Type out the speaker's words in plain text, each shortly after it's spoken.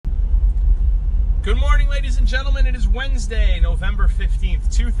Good morning, ladies and gentlemen. It is Wednesday, November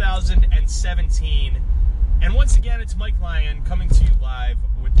 15th, 2017. And once again, it's Mike Lyon coming to you live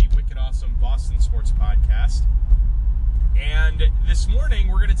with the Wicked Awesome Boston Sports Podcast. And this morning,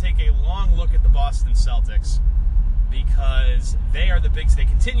 we're going to take a long look at the Boston Celtics because they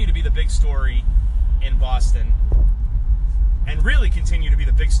continue to be the big story in Boston and really continue to be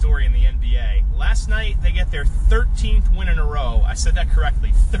the big story in the NBA. Last night, they get their 13th win in a row. I said that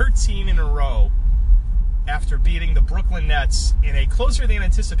correctly, 13 in a row, after beating the Brooklyn Nets in a closer than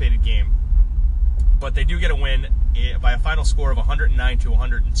anticipated game. But they do get a win by a final score of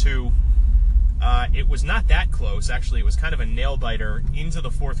 109-102. It was not that close. Actually, it was kind of a nail-biter into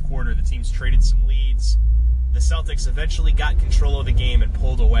the fourth quarter. The teams traded some leads. The Celtics eventually got control of the game and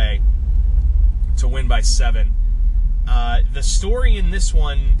pulled away to win by 7. The story in this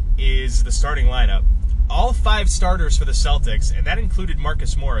one is the starting lineup. All 5 starters for the Celtics, and that included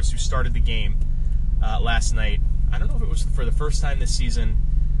Marcus Morris, who started the game last night. I don't know if it was for the first time this season,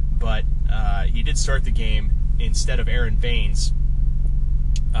 but he did start the game instead of Aaron Baines,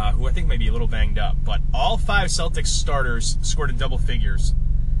 who I think may be a little banged up. But all 5 Celtics starters scored in double figures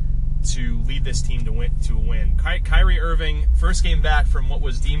to lead this team to a win. Kyrie Irving, first game back from what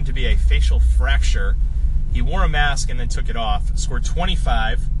was deemed to be a facial fracture. He wore a mask and then took it off, scored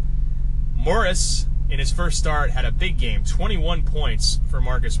 25. Morris, in his first start, had a big game, 21 points for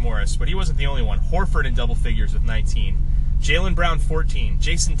Marcus Morris, but he wasn't the only one. Horford in double figures with 19. Jaylen Brown, 14.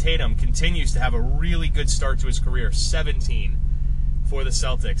 Jason Tatum continues to have a really good start to his career, 17 for the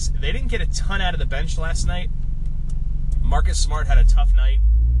Celtics. They didn't get a ton out of the bench last night. Marcus Smart had a tough night.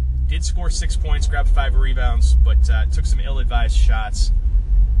 Did score 6 points, grabbed 5 rebounds, but took some ill-advised shots.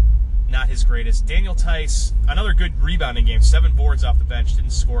 Not his greatest. Daniel Tice, another good rebounding game, 7 boards off the bench,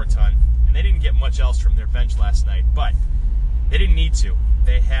 didn't score a ton. And they didn't get much else from their bench last night, but they didn't need to.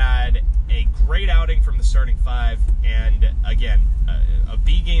 They had a great outing from the starting 5, and again, a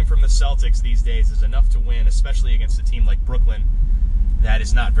B game from the Celtics these days is enough to win, especially against a team like Brooklyn that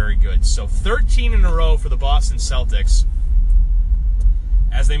is not very good. So 13 in a row for the Boston Celtics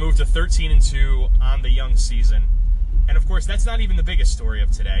as they move to 13-2 on the young season. And of course, that's not even the biggest story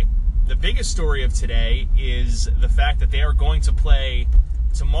of today. The biggest story of today is the fact that they are going to play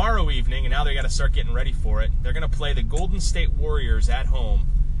tomorrow evening, and now they got to start getting ready for it. They're going to play the Golden State Warriors at home.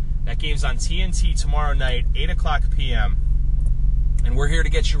 That game's on TNT tomorrow night, 8 o'clock p.m., and we're here to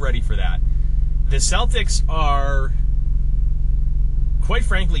get you ready for that. The Celtics are, quite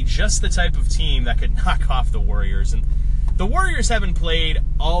frankly, just the type of team that could knock off the Warriors. And the Warriors haven't played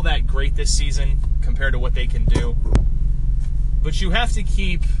all that great this season compared to what they can do, but you have to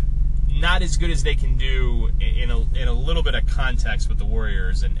keep not as good as they can do in a little bit of context with the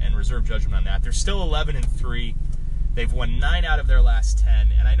Warriors and reserve judgment on that. They're still 11-3. They've won 9 out of their last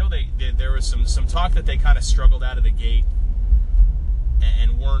 10. And I know there was some talk that they kind of struggled out of the gate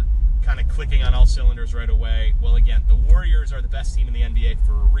and weren't kind of clicking on all cylinders right away. Well, again, the Warriors are the best team in the NBA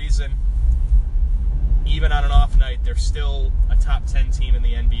for a reason. Even on an off night, they're still a top 10 team in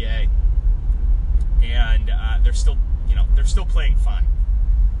the NBA. And they're still playing fine.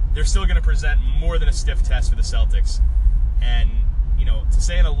 They're still going to present more than a stiff test for the Celtics. And, to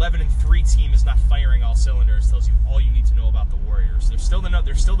say an 11-3 team is not firing all cylinders tells you all you need to know about the Warriors. They're still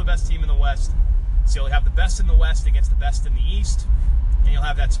the best team in the West. So you'll have the best in the West against the best in the East, and you'll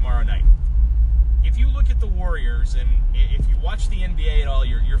have that tomorrow night. If you look at the Warriors, and if you watch the NBA at all,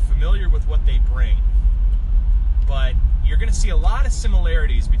 you're familiar with what they bring. But you're going to see a lot of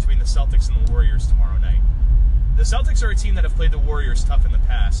similarities between the Celtics and the Warriors tomorrow night. The Celtics are a team that have played the Warriors tough in the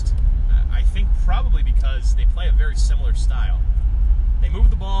past. I think probably because they play a very similar style. They move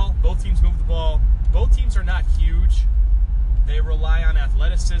the ball. Both teams move the ball. Both teams are not huge. They rely on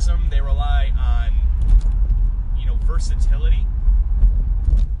athleticism. They rely on, versatility.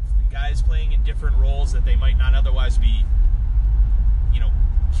 Guys playing in different roles that they might not otherwise be,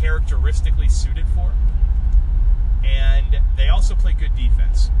 characteristically suited for. And they also play good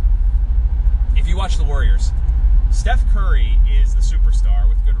defense. If you watch the Warriors, Steph Curry is the superstar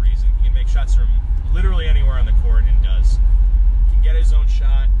with good reason. He can make shots from literally anywhere on the court and does. He can get his own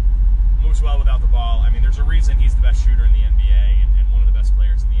shot, moves well without the ball. I mean, there's a reason he's the best shooter in the NBA and one of the best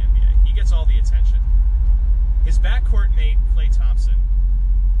players in the NBA. He gets all the attention. His backcourt mate, Klay Thompson,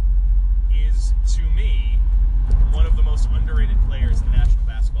 is, to me, one of the most underrated players in the National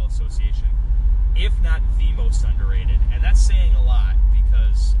Basketball Association, if not the most underrated. And that's saying a lot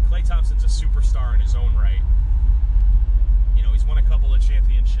because Klay Thompson's a superstar in his own right. He's won a couple of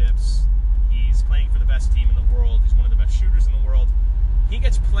championships. He's playing for the best team in the world. He's one of the best shooters in the world. He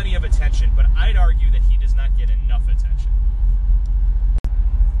gets plenty of attention, but I'd argue that he does not get enough attention.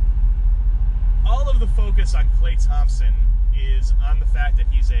 the focus on Klay Thompson is on the fact that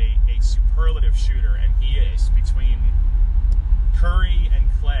he's a superlative shooter, and he is. Between Curry and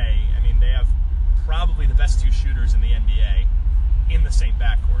Klay, I mean, they have probably the best two shooters in the NBA in the same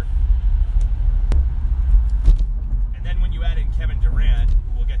backcourt. And then when you add in Kevin Durant,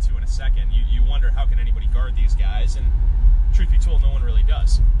 who we'll get to in a second, you wonder how can anybody guard these guys, and truth be told, no one really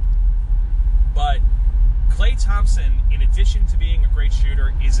does. But Klay Thompson, in addition to being a great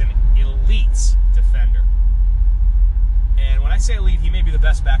shooter, is an elite defender. And when I say elite, he may be the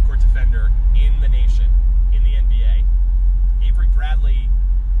best backcourt defender in the nation, in the NBA. Avery Bradley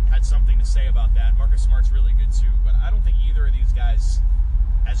had something to say about that. Marcus Smart's really good too, but I don't think either of these guys,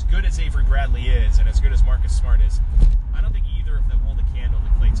 as good as Avery Bradley is and as good as Marcus Smart is, I don't think either of them hold a candle to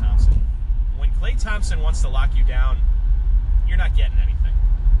Klay Thompson. When Klay Thompson wants to lock you down, you're not getting anything.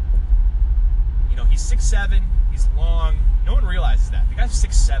 You know, he's 6'7", he's long. No one realizes that. The guy's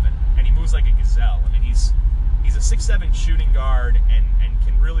 6'7", and he moves like a gazelle. I mean, he's a 6'7" shooting guard and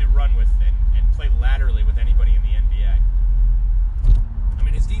can really run with and play laterally with anybody in the NBA. I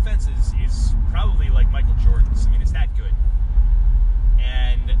mean, his defense is probably like Michael Jordan's. I mean, it's that good.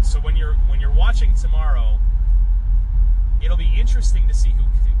 And so when you're watching tomorrow, it'll be interesting to see who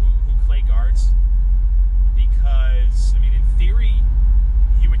Klay guards, because I mean, in theory,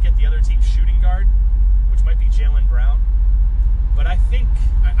 he would get the other team's shooting guard, which might be Jaylen Brown. But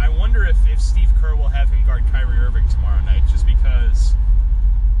I wonder if Steve Kerr will have him guard Kyrie Irving tomorrow night, just because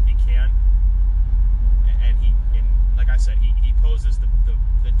he can. And like I said, he poses the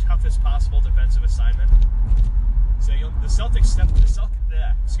toughest possible defensive assignment. So the Celtics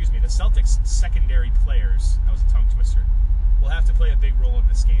secondary players, that was a tongue twister, will have to play a big role in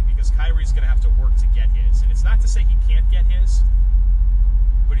this game, because Kyrie's going to have to work to get his. And it's not to say he can't get his,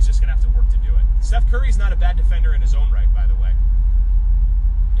 but he's just going to have to work to do it. Steph Curry's not a bad defender in his own right, by the way.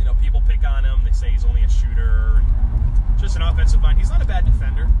 You know, people pick on him. They say he's only a shooter. Just an offensive mind. He's not a bad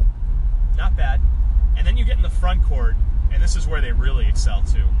defender. Not bad. And then you get in the front court, and this is where they really excel,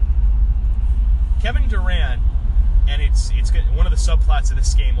 too. Kevin Durant, and it's one of the subplots of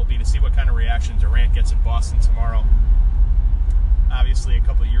this game will be to see what kind of reaction Durant gets in Boston tomorrow. Obviously, a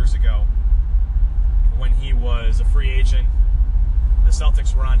couple of years ago, when he was a free agent, the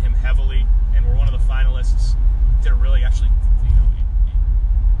Celtics were on him heavily and were one of the finalists. Did a really, actually,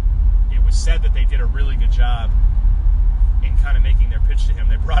 it was said that they did a really good job in kind of making their pitch to him.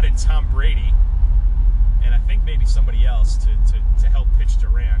 They brought in Tom Brady and I think maybe somebody else to help pitch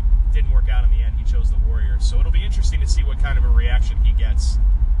Durant. Didn't work out in the end. He chose the Warriors. So it'll be interesting to see what kind of a reaction he gets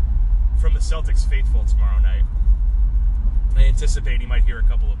from the Celtics faithful tomorrow night. I anticipate he might hear a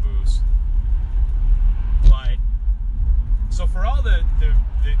couple of boos. But so for all the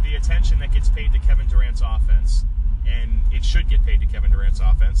attention that gets paid to Kevin Durant's offense, and it should get paid to Kevin Durant's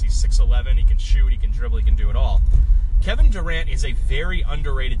offense, he's 6'11", he can shoot, he can dribble, he can do it all. Kevin Durant is a very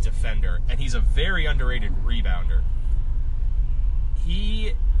underrated defender, and he's a very underrated rebounder.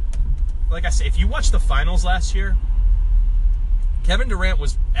 He, like I said, if you watch the finals last year, Kevin Durant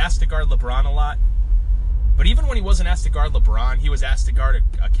was asked to guard LeBron a lot, but even when he wasn't asked to guard LeBron, he was asked to guard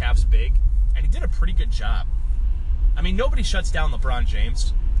a Cavs big, and he did a pretty good job. I mean, nobody shuts down LeBron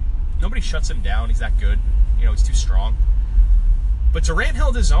James. Nobody shuts him down. He's that good. You know, he's too strong. But Durant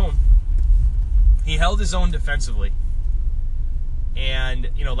held his own. He held his own defensively. And,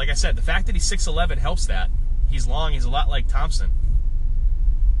 you know, like I said, the fact that he's 6'11" helps that. He's long. He's a lot like Thompson.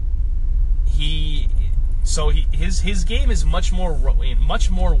 His game is much more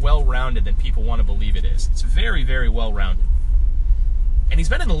well-rounded than people want to believe it is. It's very, very well-rounded. And he's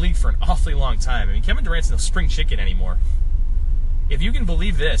been in the league for an awfully long time. I mean, Kevin Durant's no spring chicken anymore. If you can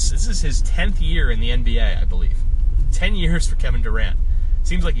believe this is his 10th year in the NBA, I believe. 10 years for Kevin Durant.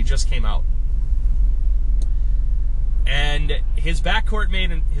 Seems like he just came out. And his backcourt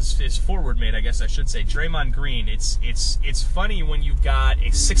mate and his forward mate, I guess I should say, Draymond Green. It's funny when you've got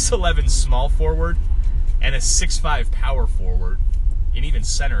a 6'11" small forward and a 6'5" power forward, and even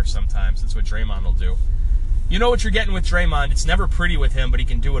center sometimes. That's what Draymond will do. You know what you're getting with Draymond. It's never pretty with him, but he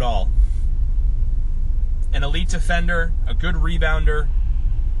can do it all. An elite defender, a good rebounder,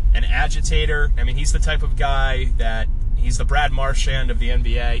 an agitator. I mean, he's the type of guy that he's the Brad Marchand of the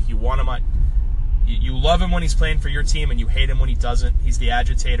NBA. You want him on. You love him when he's playing for your team, and you hate him when he doesn't. He's the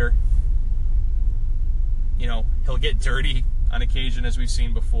agitator. You know, he'll get dirty on occasion, as we've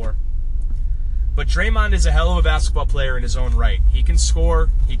seen before. But Draymond is a hell of a basketball player in his own right. He can score.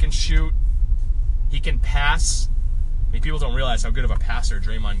 He can shoot. He can pass. I mean, people don't realize how good of a passer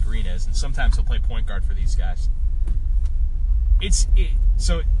Draymond Green is, and sometimes he'll play point guard for these guys.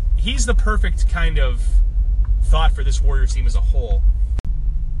 So he's the perfect kind of thought for this Warriors team as a whole.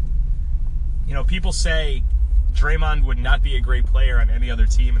 People say Draymond would not be a great player on any other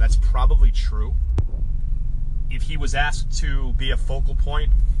team, and that's probably true. If he was asked to be a focal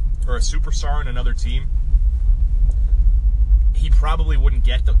point or a superstar on another team, he probably wouldn't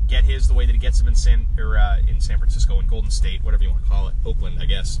get his the way that he gets him in San Francisco, in Golden State, whatever you want to call it. Oakland, I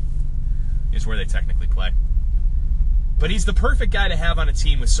guess, is where they technically play. But he's the perfect guy to have on a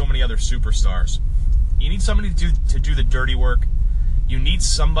team with so many other superstars. You need somebody to do the dirty work. You need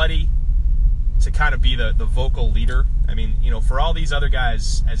somebody to kind of be the vocal leader. I mean, for all these other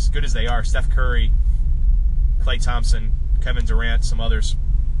guys, as good as they are, Steph Curry, Klay Thompson, Kevin Durant, some others,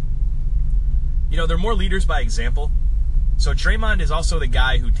 they're more leaders by example. So Draymond is also the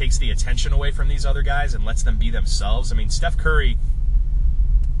guy who takes the attention away from these other guys and lets them be themselves. I mean, Steph Curry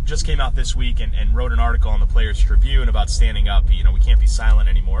just came out this week and wrote an article on the Players Tribune about standing up. We can't be silent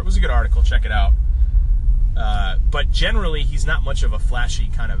anymore. It was a good article. Check it out. But generally, he's not much of a flashy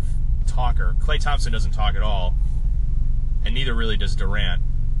kind of talker. Klay Thompson doesn't talk at all, and neither really does Durant.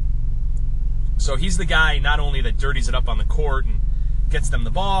 So he's the guy not only that dirties it up on the court and gets them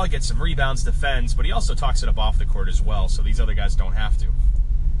the ball, gets some rebounds, defends, but he also talks it up off the court as well, so these other guys don't have to.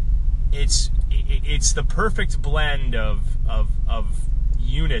 It's the perfect blend of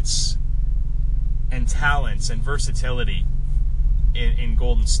units and talents and versatility in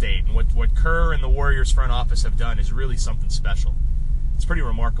Golden State. And what Kerr and the Warriors front office have done is really something special. It's pretty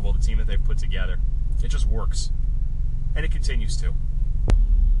remarkable, the team that they've put together. It just works. And it continues to.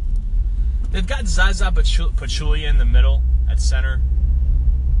 They've got Zaza Pachulia in the middle at center.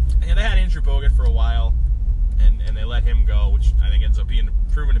 And they had Andrew Bogut for a while, and they let him go, which I think ends up being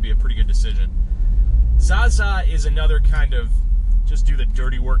proven to be a pretty good decision. Zaza is another kind of just do the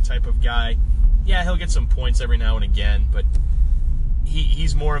dirty work type of guy. Yeah, he'll get some points every now and again, but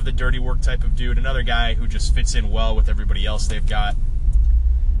he's more of the dirty work type of dude. Another guy who just fits in well with everybody else they've got.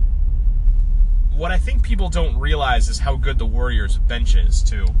 What I think people don't realize is how good the Warriors' bench is,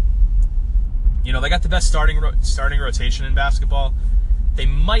 too. They got the best starting rotation in basketball. They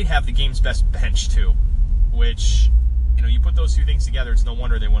might have the game's best bench, too, which, you put those two things together, it's no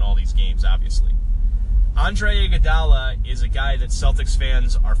wonder they win all these games, obviously. Andre Iguodala is a guy that Celtics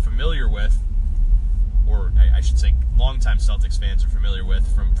fans are familiar with, or I should say longtime Celtics fans are familiar with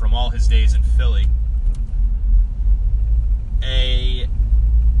from all his days in Philly.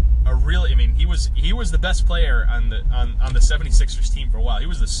 He was the best player on the 76ers team for a while. He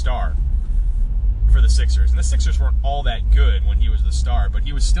was the star for the Sixers. And the Sixers weren't all that good when he was the star, but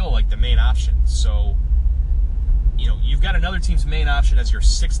he was still like the main option. So, you've got another team's main option as your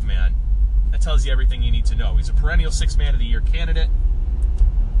sixth man. That tells you everything you need to know. He's a perennial Sixth Man of the Year candidate.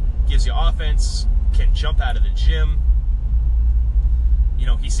 Gives you offense, can jump out of the gym.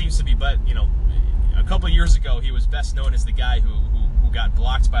 He seems to be, a couple of years ago, he was best known as the guy who got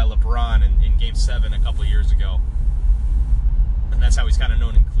blocked by LeBron in Game 7 a couple of years ago. And that's how he's kind of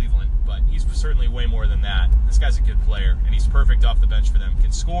known in Cleveland. But he's certainly way more than that. This guy's a good player, and he's perfect off the bench for them.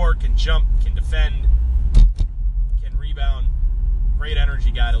 Can score, can jump, can defend, can rebound. Great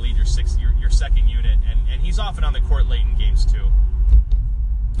energy guy to lead your second unit. And he's often on the court late in games, too.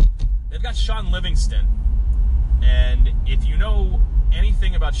 They've got Sean Livingston. And if you know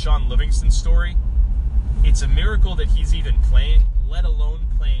anything about Sean Livingston's story, it's a miracle that he's even playing, let alone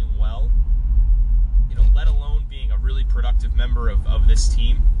playing well, let alone being a really productive member of this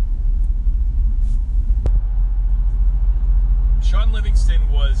team. Sean Livingston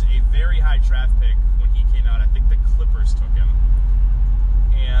was a very high draft pick when he came out. I think the Clippers took him.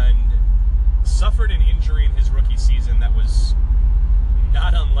 And suffered an injury in his rookie season that was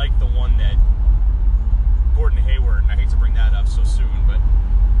not unlike the one that Gordon Hayward, and I hate to bring that up so soon, but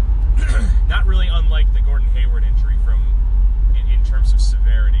not really unlike the Gordon Hayward injury in terms of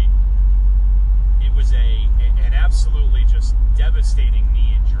severity. It was an absolutely just devastating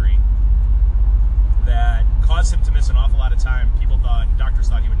knee injury that caused him to miss an awful lot of time. Doctors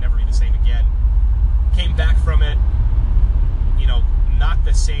thought he would never be the same again. Came back from it, not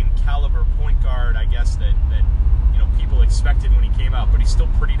the same caliber point guard, I guess, that people expected when he came out, but he's still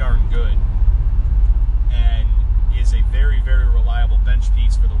pretty darn good. And is a very, very reliable bench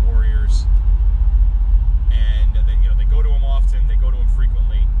piece for the Warriors. And they go to him often, they go to him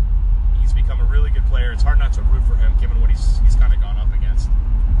frequently. He's become a really good player. It's hard not to root for him given what he's kind of gone up against.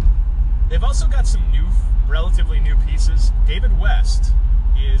 They've also got some relatively new pieces. David West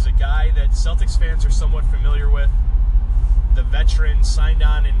is a guy that Celtics fans are somewhat familiar with. The veteran signed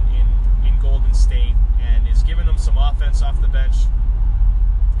on in Golden State and is giving them some offense off the bench.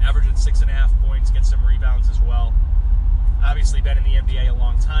 Averaging 6.5 points, gets some rebounds as well. Obviously been in the NBA a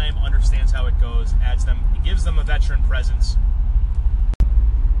long time, understands how it goes, gives them a veteran presence.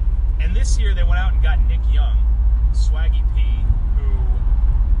 And this year they went out and got Nick Young, Swaggy P, who,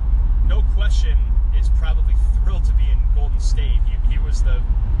 no question, is probably thrilled to be in Golden State. He was the,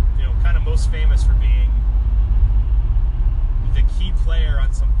 kind of most famous for being the key player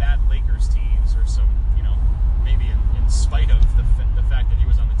on some bad Lakers teams, or some, maybe in spite of the fact that he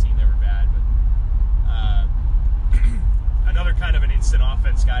was on the team they were bad. But another kind of an instant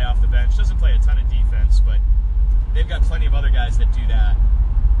offense guy off the bench. Doesn't play a ton of defense, but they've got plenty of other guys that do that.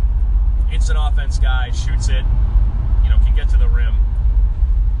 Instant offense guy, shoots it, can get to the rim.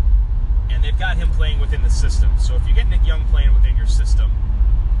 And they've got him playing within the system. So if you get Nick Young playing within your system,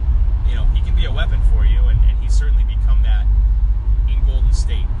 he can be a weapon for you, and he's certainly become that in Golden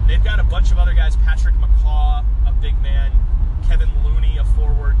State. They've got a bunch of other guys, Patrick McCaw, a big man, Kevin Looney, a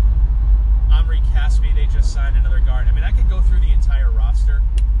forward, Omri Caspi, they just signed another guard. I mean, I could go through the entire roster,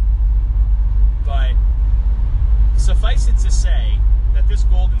 but suffice it to say that this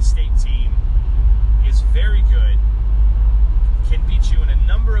Golden State team is very good, can beat you in a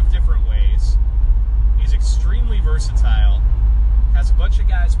number of different ways, is extremely versatile, has a bunch of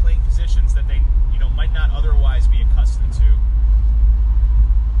guys playing positions that they, might not otherwise be accustomed to.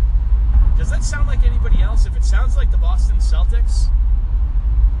 Does that sound like anybody else? If it sounds like the Boston Celtics,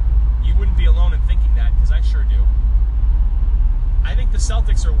 you wouldn't be alone in thinking that, because I sure do. I think the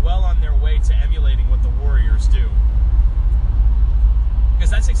Celtics are well on their way to emulating what the Warriors do, because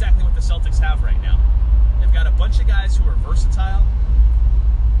that's exactly what the Celtics have right now. They've got a bunch of guys who are versatile,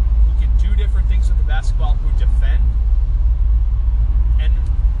 who can do different things with the basketball, who defend,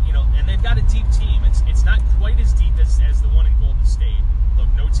 and they've got a deep team. It's not quite as deep as the one in Golden State. Look,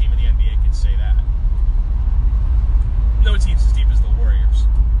 no team in the NBA can say that. No team's as deep as the Warriors.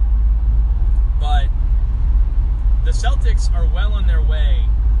 But the Celtics are well on their way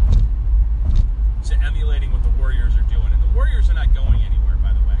to emulating what the Warriors are doing. And the Warriors are not going anywhere,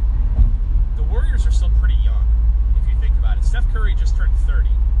 by the way. The Warriors are still pretty young, if you think about it. Steph Curry just turned 30.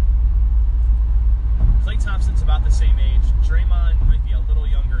 Klay Thompson's about the same age. Draymond might be a little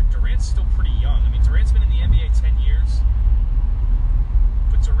younger. Durant's still pretty young. I mean, Durant's been in the NBA 10 years.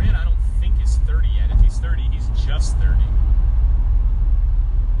 But Durant, I don't think, is 30 yet. If he's 30, he's just 30.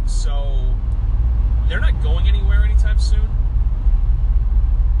 So they're not going anywhere anytime soon.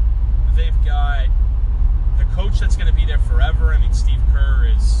 They've got the coach that's going to be there forever. I mean, Steve Kerr.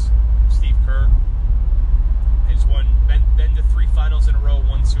 He's been to 3 finals in a row,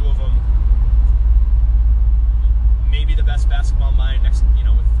 won 2 of them. Maybe the best basketball mind next,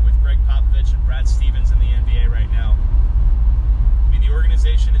 with Greg Popovich and Brad Stevens in the NBA right now. I mean, the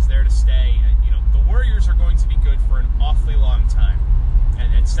organization is there to stay. The Warriors are going to be good for an awfully long time.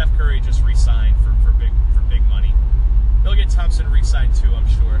 And Steph Curry just re-signed for big money. They'll get Thompson re-signed too, I'm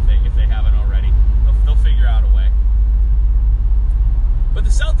sure, if they haven't already. They'll figure out a way. But the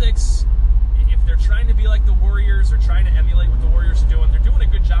Celtics, if they're trying to be like the Warriors or trying to emulate what the Warriors are doing, they're doing a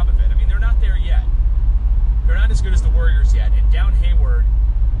good job of it. I mean, they're not there yet. They're not as good as the Warriors yet. And down Hayward,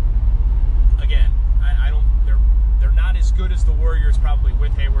 again, they're not as good as the Warriors probably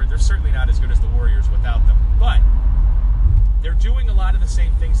with Hayward. They're certainly not as good as the Warriors without them. But they're doing a lot of the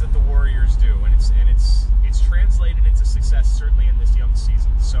same things that the Warriors do, and it's translated into success certainly in this young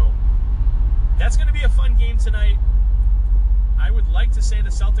season. So that's going to be a fun game tonight. I would like to say the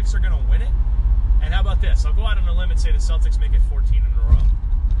Celtics are going to win it. And how about this? I'll go out on a limb and say the Celtics make it 14 in a row.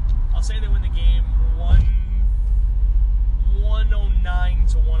 I'll say they win the game 109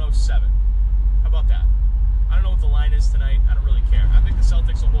 to 107. How about that? I don't know what the line is tonight. I don't really care. I think the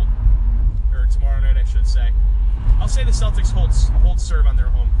Celtics will hold, or tomorrow night I should say. I'll say the Celtics hold serve on their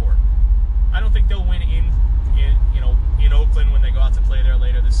home court. I don't think they'll win in Oakland when they go out to play there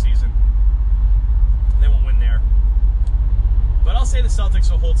later this season. They won't win there. But I'll say the Celtics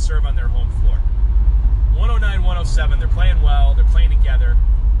will hold serve on their home floor. 109-107. They're playing well. They're playing together.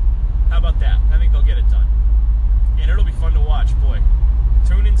 How about that? I think they'll get it done. And it'll be fun to watch. Boy,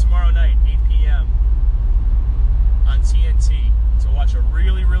 tune in tomorrow night, 8 p.m. on TNT to watch a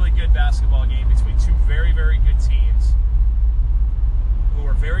really, really good basketball game between 2 very, very good teams who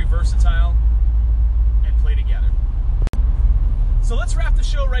are very versatile and play together. So let's wrap the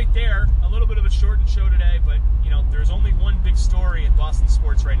show right there. A little bit of a shortened show today, but there's only one big story in Boston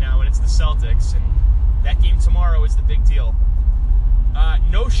sports right now, and it's the Celtics, and that game tomorrow is the big deal.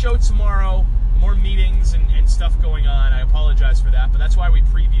 No show tomorrow, more meetings and stuff going on. I apologize for that, but that's why we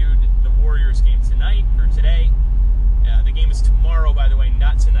previewed the Warriors game today. The game is tomorrow, by the way,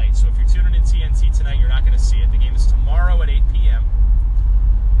 not tonight. So if you're tuning in TNT tonight, you're not going to see it. The game is tomorrow at 8 p.m.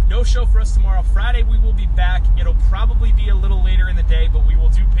 No show for us tomorrow. Friday, we will be back. It'll probably be a little later in the day, but we will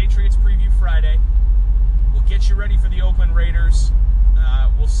do Patriots Preview Friday. We'll get you ready for the Oakland Raiders.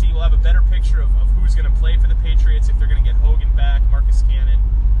 We'll see. We'll have a better better picture of who's going to play for the Patriots, if they're going to get Hogan back, Marcus Cannon,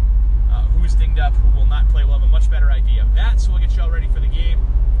 who's dinged up, who will not play. We'll have a much better idea of that, so we'll get you all ready for the game.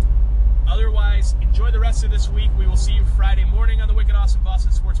 Otherwise, enjoy the rest of this week. We will see you Friday morning on the Wicked Awesome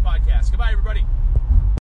Boston Sports Podcast. Goodbye, everybody.